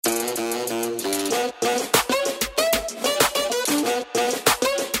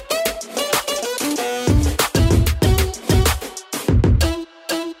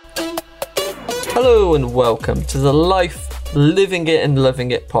Hello and welcome to the Life, Living It and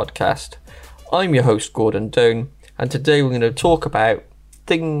Loving It podcast. I'm your host Gordon Doan, and today we're going to talk about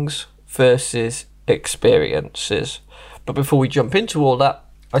things versus experiences. But before we jump into all that,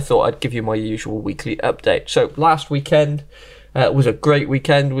 I thought I'd give you my usual weekly update. So last weekend was a great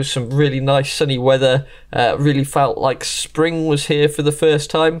weekend with some really nice sunny weather. Really felt like spring was here for the first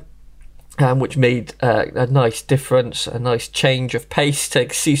time. Which made a nice difference, a nice change of pace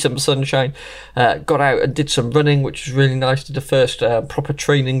to see some sunshine. Got out and did some running, which was really nice. Did the first proper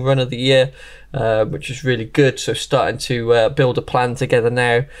training run of the year, which is really good. So starting to build a plan together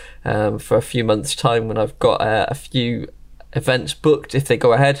now for a few months' time when I've got a few events booked. If they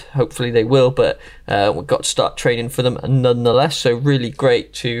go ahead, hopefully they will, but we've got to start training for them nonetheless. So really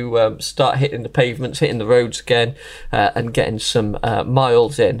great to start hitting the pavements, hitting the roads again, and getting some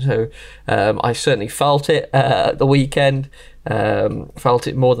miles in. So I certainly felt it at the weekend. Felt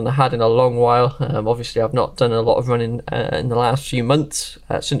it more than I had in a long while. Obviously I've not done a lot of running in the last few months,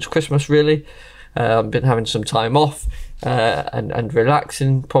 since Christmas really. Been having some time off and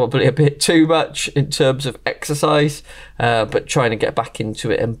relaxing, probably a bit too much in terms of exercise, but trying to get back into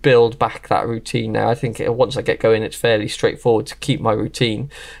it and build back that routine now. I think once I get going, it's fairly straightforward to keep my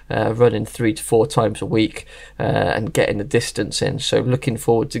routine, running 3 to 4 times a week and getting the distance in. So looking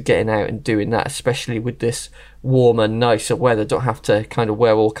forward to getting out and doing that, especially with this warmer, nicer weather. Don't have to kind of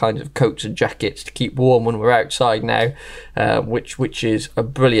wear all kinds of coats and jackets to keep warm when we're outside now, which is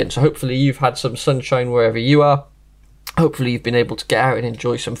brilliant. So hopefully you've had some sunshine wherever you are. Hopefully you've been able to get out and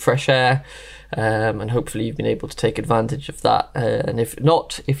enjoy some fresh air, and hopefully you've been able to take advantage of that. And if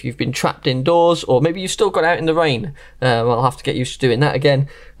not, if you've been trapped indoors, or maybe you've still got out in the rain, I'll have to get used to doing that again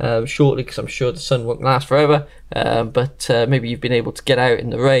shortly, because I'm sure the sun won't last forever. But maybe you've been able to get out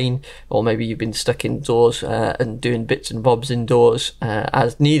in the rain, or maybe you've been stuck indoors and doing bits and bobs indoors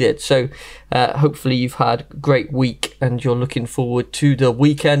as needed. So hopefully you've had a great week and you're looking forward to the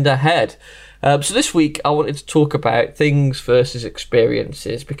weekend ahead. So this week I wanted to talk about things versus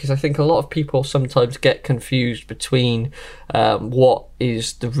experiences, because I think a lot of people sometimes get confused between what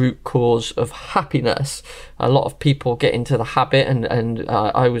is the root cause of happiness. A lot of people get into the habit, and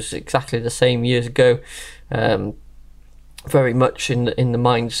I was exactly the same years ago, very much in the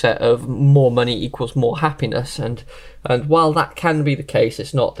mindset of more money equals more happiness, and while that can be the case,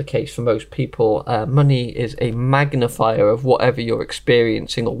 it's not the case for most people. Money is a magnifier of whatever you're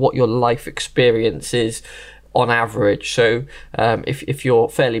experiencing or what your life experience is on average. So if you're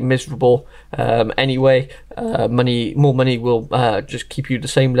fairly miserable anyway, more money will just keep you the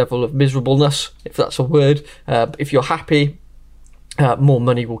same level of miserableness, if that's a word. If you're happy, more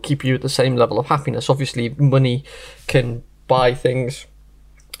money will keep you at the same level of happiness. Obviously money can buy things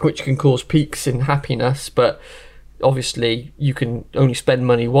which can cause peaks in happiness, but obviously you can only spend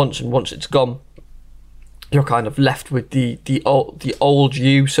money once, and once it's gone, you're kind of left with the old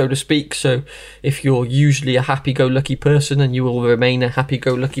you, so to speak. So if you're usually a happy-go-lucky person, then you will remain a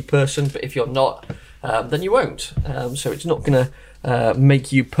happy-go-lucky person, but if you're not, then you won't. So it's not going to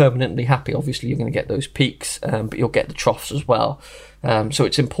make you permanently happy. Obviously you're going to get those peaks, but you'll get the troughs as well. So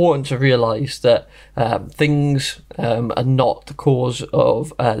it's important to realise that things are not the cause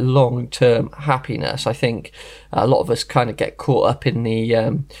of long-term happiness. I think a lot of us kind of get caught up in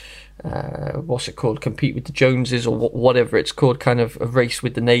the what's it called, compete with the Joneses, or whatever it's called, kind of a race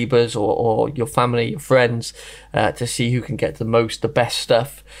with the neighbours or your family, your friends, to see who can get the most, the best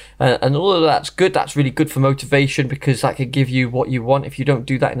stuff, and all of that's good. That's really good for motivation, because that could give you what you want. If you don't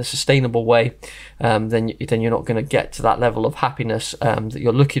do that in a sustainable way, then you're not going to get to that level of happiness that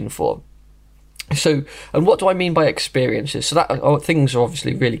you're looking for. So, and what do I mean by experiences? So that things are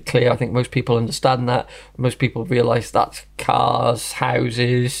obviously really clear. I think most people understand that. Most people realise that's cars,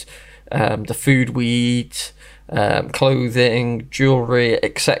 houses, the food we eat, clothing, jewellery,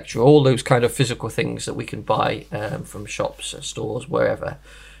 etc. All those kind of physical things that we can buy from shops, stores, wherever.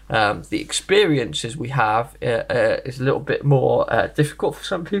 The experiences we have is a little bit more difficult for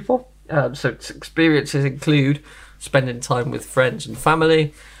some people. So experiences include spending time with friends and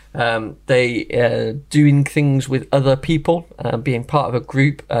family, doing things with other people, being part of a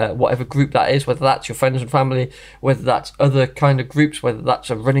group, whatever group that is, whether that's your friends and family, whether that's other kind of groups, whether that's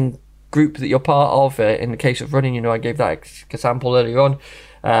a running group that you're part of. In the case of running, I gave that example earlier on,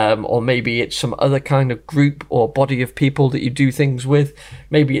 or maybe it's some other kind of group or body of people that you do things with.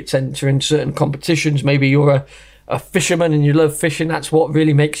 Maybe it's entering certain competitions. Maybe you're a fisherman and you love fishing. That's what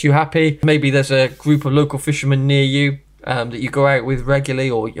really makes you happy. Maybe there's a group of local fishermen near you that you go out with regularly,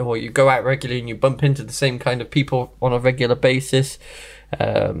 or you go out regularly and you bump into the same kind of people on a regular basis.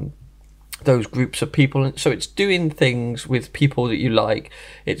 those groups of people. And so it's doing things with people that you like,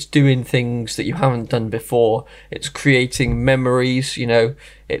 it's doing things that you haven't done before, it's creating memories,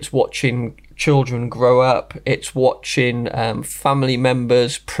 it's watching children grow up, it's watching family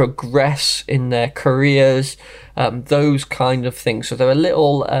members progress in their careers, those kind of things. So they're a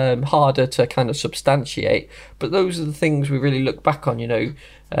little harder to kind of substantiate, but those are the things we really look back on.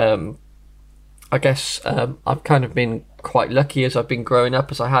 I guess I've kind of been quite lucky as I've been growing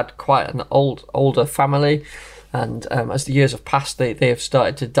up, as I had quite an older family, and as the years have passed, they have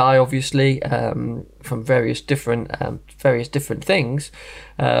started to die, obviously, from various different things.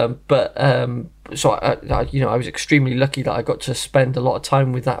 So I was extremely lucky that I got to spend a lot of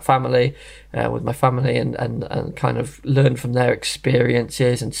time with that family, with my family, and kind of learn from their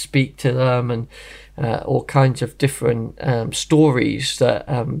experiences and speak to them, and all kinds of different stories that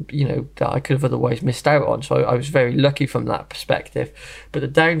that I could have otherwise missed out on. So I was very lucky from that perspective. But the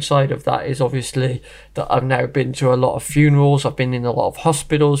downside of that is obviously that I've now been to a lot of funerals, I've been in a lot of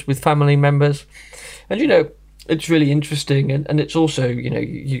hospitals with family members, and it's really interesting, and it's also,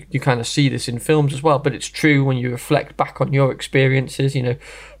 you kind of see this in films as well, but it's true when you reflect back on your experiences.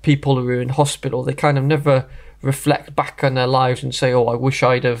 People who are in hospital, they kind of never reflect back on their lives and say, oh, I wish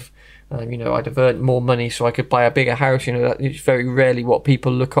I'd have earned more money so I could buy a bigger house. That is very rarely what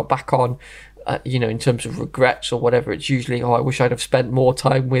people look back on, in terms of regrets or whatever. It's usually, oh, I wish I'd have spent more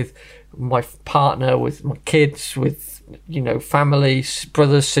time with my partner, with my kids, with family,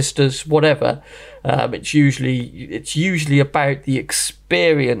 brothers, sisters, whatever. It's usually about the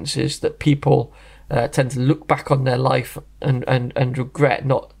experiences that people tend to look back on their life and regret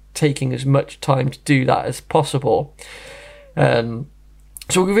not taking as much time to do that as possible. So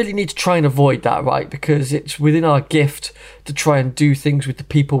we really need to try and avoid that, right? Because it's within our gift to try and do things with the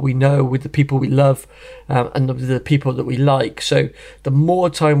people we know, with the people we love, and the people that we like. So the more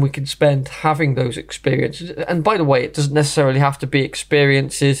time we can spend having those experiences, and by the way, it doesn't necessarily have to be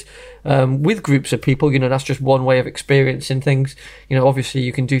experiences with groups of people. That's just one way of experiencing things. Obviously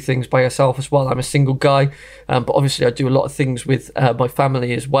you can do things by yourself as well. I'm a single guy, but obviously I do a lot of things with my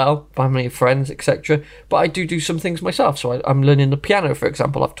family as well, family and friends, etc. But I do some things myself. So I'm learning the piano, for example.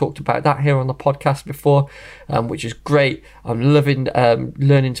 I've talked about that here on the podcast before, which is great. I'm loving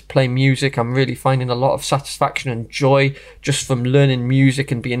learning to play music. I'm really finding a lot of satisfaction and joy just from learning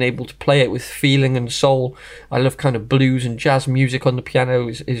music and being able to play it with feeling and soul. I love kind of blues and jazz music on the piano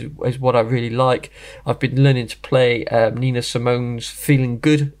is what I really like. I've been learning to play Nina Simone's Feeling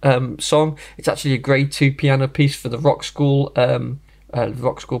Good song. It's actually a grade 2 piano piece for the Rock School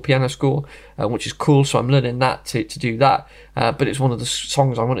Piano School, which is cool. So I'm learning that to do that. But it's one of the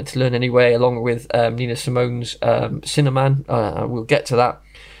songs I wanted to learn anyway, along with Nina Simone's Cinnamon. We'll get to that.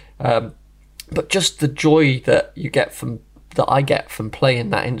 But just the joy that I get from playing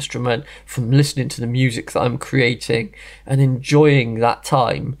that instrument, from listening to the music that I'm creating and enjoying that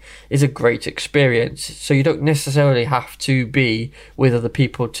time, is a great experience. So you don't necessarily have to be with other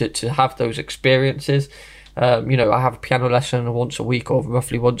people to have those experiences. I have a piano lesson once a week, or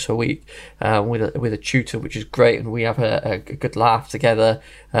roughly once a week, with a tutor, which is great, and we have a good laugh together,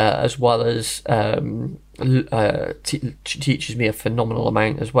 as well as teaches me a phenomenal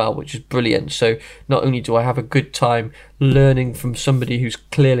amount as well, which is brilliant. So not only do I have a good time learning from somebody who's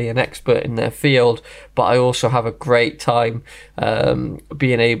clearly an expert in their field, but I also have a great time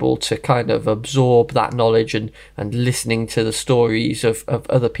being able to kind of absorb that knowledge and listening to the stories of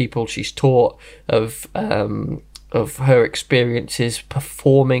other people she's taught, of her experiences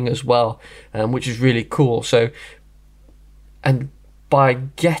performing as well, which is really cool. So, and by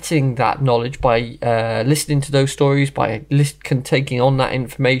getting that knowledge, by listening to those stories, by taking on that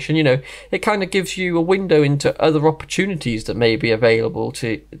information, it kind of gives you a window into other opportunities that may be available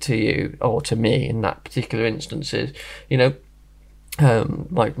to you, or to me in that particular instances.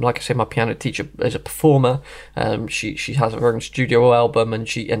 Like I say, my piano teacher is a performer. She has her own studio album, and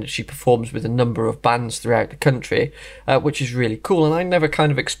she performs with a number of bands throughout the country, which is really cool. And I never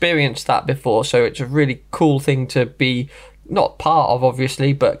kind of experienced that before, so it's a really cool thing to be not part of,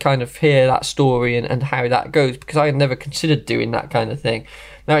 obviously, but kind of hear that story and how that goes, because I had never considered doing that kind of thing.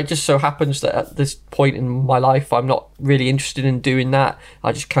 Now, it just so happens that at this point in my life, I'm not really interested in doing that.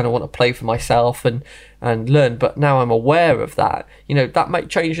 I just kind of want to play for myself and learn. But now I'm aware of that, that might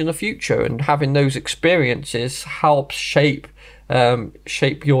change in the future, and having those experiences helps shape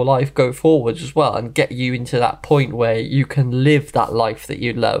your life go forwards as well, and get you into that point where you can live that life that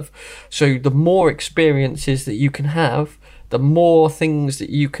you love. So the more experiences that you can have, the more things that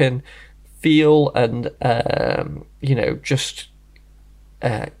you can feel and just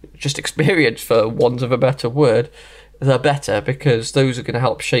experience, for want of a better word, the better, because those are going to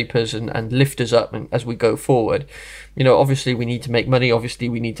help shape us and lift us up as we go forward. You know, obviously we need to make money, obviously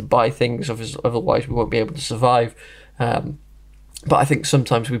we need to buy things, otherwise we won't be able to survive. But I think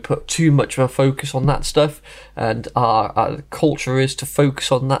sometimes we put too much of a focus on that stuff, and our culture is to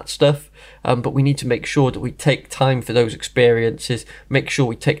focus on that stuff. But we need to make sure that we take time for those experiences, make sure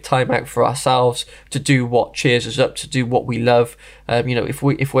we take time out for ourselves to do what cheers us up, to do what we love. You know, if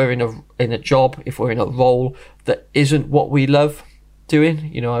we're in a job, if we're in a role that isn't what we love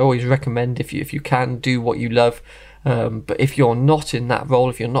doing, you know, I always recommend if you can do what you love. But if you're not in that role,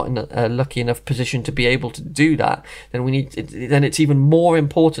 if you're not in a lucky enough position to be able to do that, then it's even more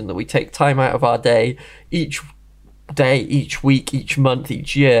important that we take time out of our day, each week, each month,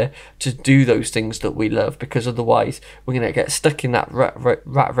 each year, to do those things that we love, because otherwise we're going to get stuck in that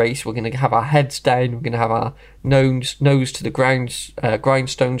rat race. We're going to have our heads down, we're going to have our nose to the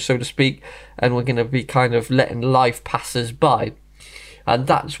grindstone, so to speak, and we're going to be kind of letting life pass us by, and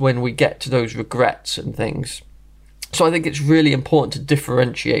that's when we get to those regrets and things. So I think it's really important to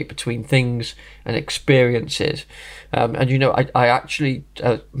differentiate between things and experiences. And, you know, I actually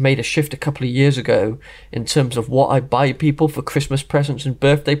made a shift a couple of years ago in terms of what I buy people for Christmas presents and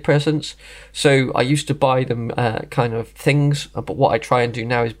birthday presents. So I used to buy them kind of things, but what I try and do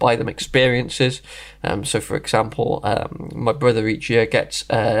now is buy them experiences. So, for example, my brother each year gets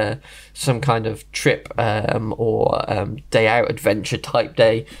some kind of trip or day out adventure type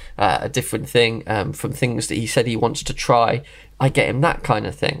day, a different thing from things that he said he wants to try. I get him that kind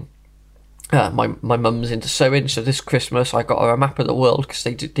of thing. My mum's into sewing, so this Christmas I got her a map of the world, because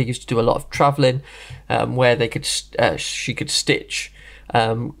they used to do a lot of travelling, where she could stitch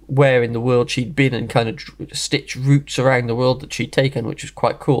where in the world she'd been and kind of stitch routes around the world that she'd taken, which was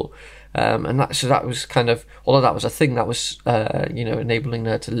quite cool. And that was kind of, although that was a thing that was you know, enabling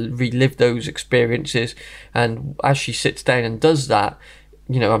her to relive those experiences. And as she sits down and does that,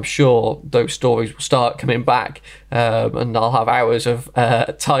 you know, I'm sure those stories will start coming back, and I'll have hours of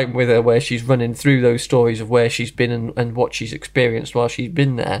time with her where she's running through those stories of where she's been and what she's experienced while she's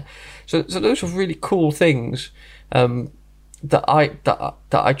been there. So those are really cool things that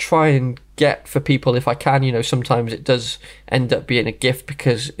I try and get for people if I can. You know, sometimes it does end up being a gift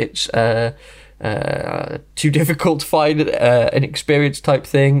because it's too difficult to find an experience type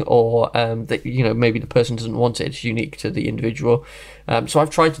thing, or that, you know, maybe the person doesn't want it. It's unique to the individual. So I've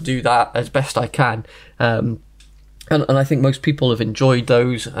tried to do that as best I can. And I think most people have enjoyed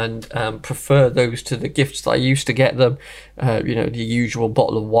those and prefer those to the gifts that I used to get them. You know, the usual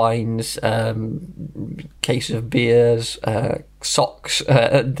bottle of wines, case of beers, socks,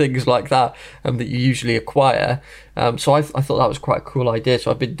 and things like that that you usually acquire. So I thought that was quite a cool idea.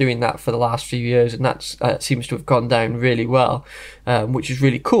 So I've been doing that for the last few years, and that seems to have gone down really well, which is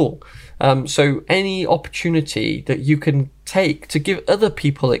really cool. So any opportunity that you can take to give other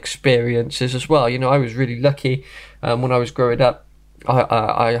people experiences as well. You know, I was really lucky when I was growing up.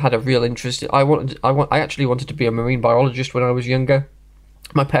 I had a real interest. I actually wanted to be a marine biologist when I was younger.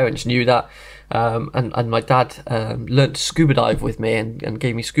 My parents knew that, and my dad learnt to scuba dive with me and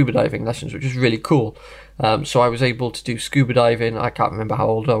gave me scuba diving lessons, which was really cool. So I was able to do scuba diving. I can't remember how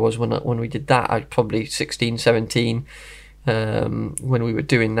old I was when we did that. I was probably 16, 17 when we were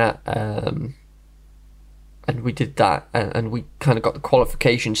doing that. And we did that, and we kind of got the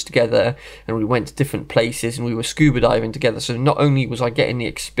qualifications together, and we went to different places, and we were scuba diving together. So not only was I getting the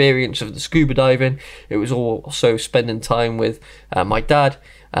experience of the scuba diving, it was also spending time with my dad,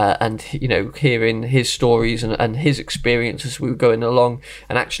 and, you know, hearing his stories and his experiences. We were going along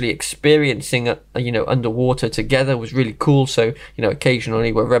and actually experiencing you know, underwater together was really cool. So, you know,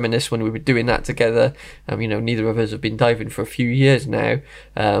 occasionally we'll reminisce when we were doing that together. You know, neither of us have been diving for a few years now,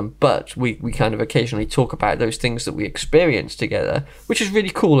 but we kind of occasionally talk about those things that we experienced together, which is really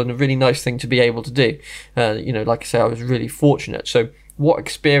cool and a really nice thing to be able to do. You know, like I say, I was really fortunate. So what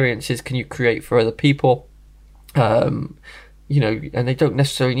experiences can you create for other people? You know, and they don't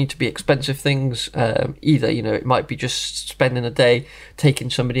necessarily need to be expensive things either. You know, it might be just spending a day taking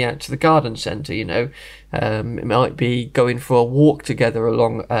somebody out to the garden centre, you know. It might be going for a walk together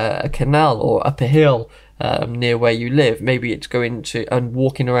along a canal or up a hill near where you live. Maybe it's going to and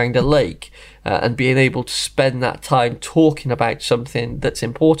walking around a lake and being able to spend that time talking about something that's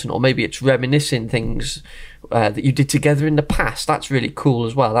important, or maybe it's reminiscing things that you did together in the past. That's really cool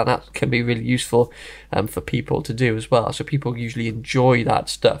as well, and that can be really useful for people to do as well. So people usually enjoy that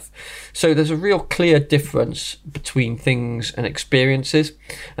stuff. So there's a real clear difference between things and experiences,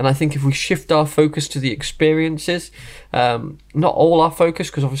 and I think if we shift our focus to the experiences, not all our focus,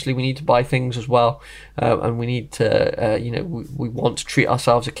 because obviously we need to buy things as well, and we need to, we want to treat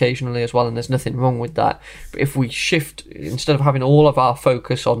ourselves occasionally as well, and there's nothing wrong with that. But if we shift, instead of having all of our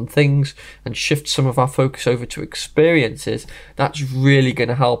focus on things, and shift some of our focus over to experiences, that's really going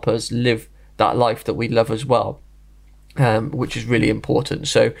to help us live that life that we love as well. Which is really important.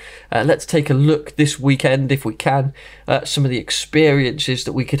 So let's take a look this weekend, if we can, at some of the experiences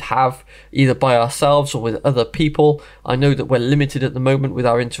that we could have either by ourselves or with other people. I know that we're limited at the moment with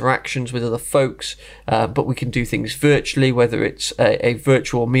our interactions with other folks, but we can do things virtually, whether it's a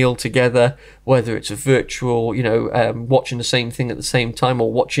virtual meal together, whether it's a virtual, watching the same thing at the same time,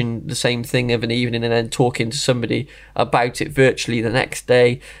 or watching the same thing of an evening and then talking to somebody about it virtually the next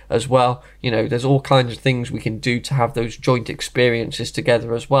day as well. There's all kinds of things we can do to have those joint experiences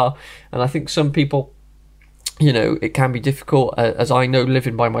together as well. And I think some people, it can be difficult, as I know,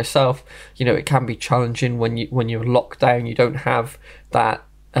 living by myself, it can be challenging when you're locked down. You don't have that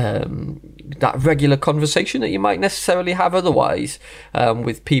regular conversation that you might necessarily have otherwise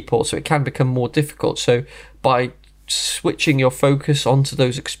with people, so it can become more difficult. So by switching your focus onto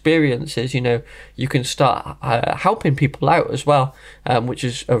those experiences, you can start helping people out as well, which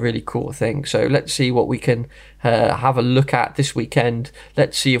is a really cool thing. So let's see what we can have a look at this weekend.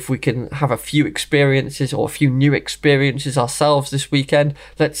 Let's see if we can have a few experiences or a few new experiences ourselves this weekend.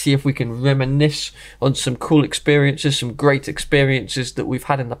 Let's see if we can reminisce on some cool experiences, some great experiences that we've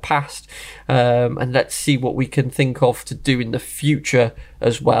had in the past, and let's see what we can think of to do in the future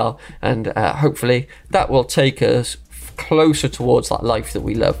as well. And hopefully that will take us closer towards that life that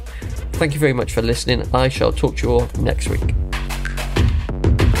we love. Thank you very much for listening. I shall talk to you all next week.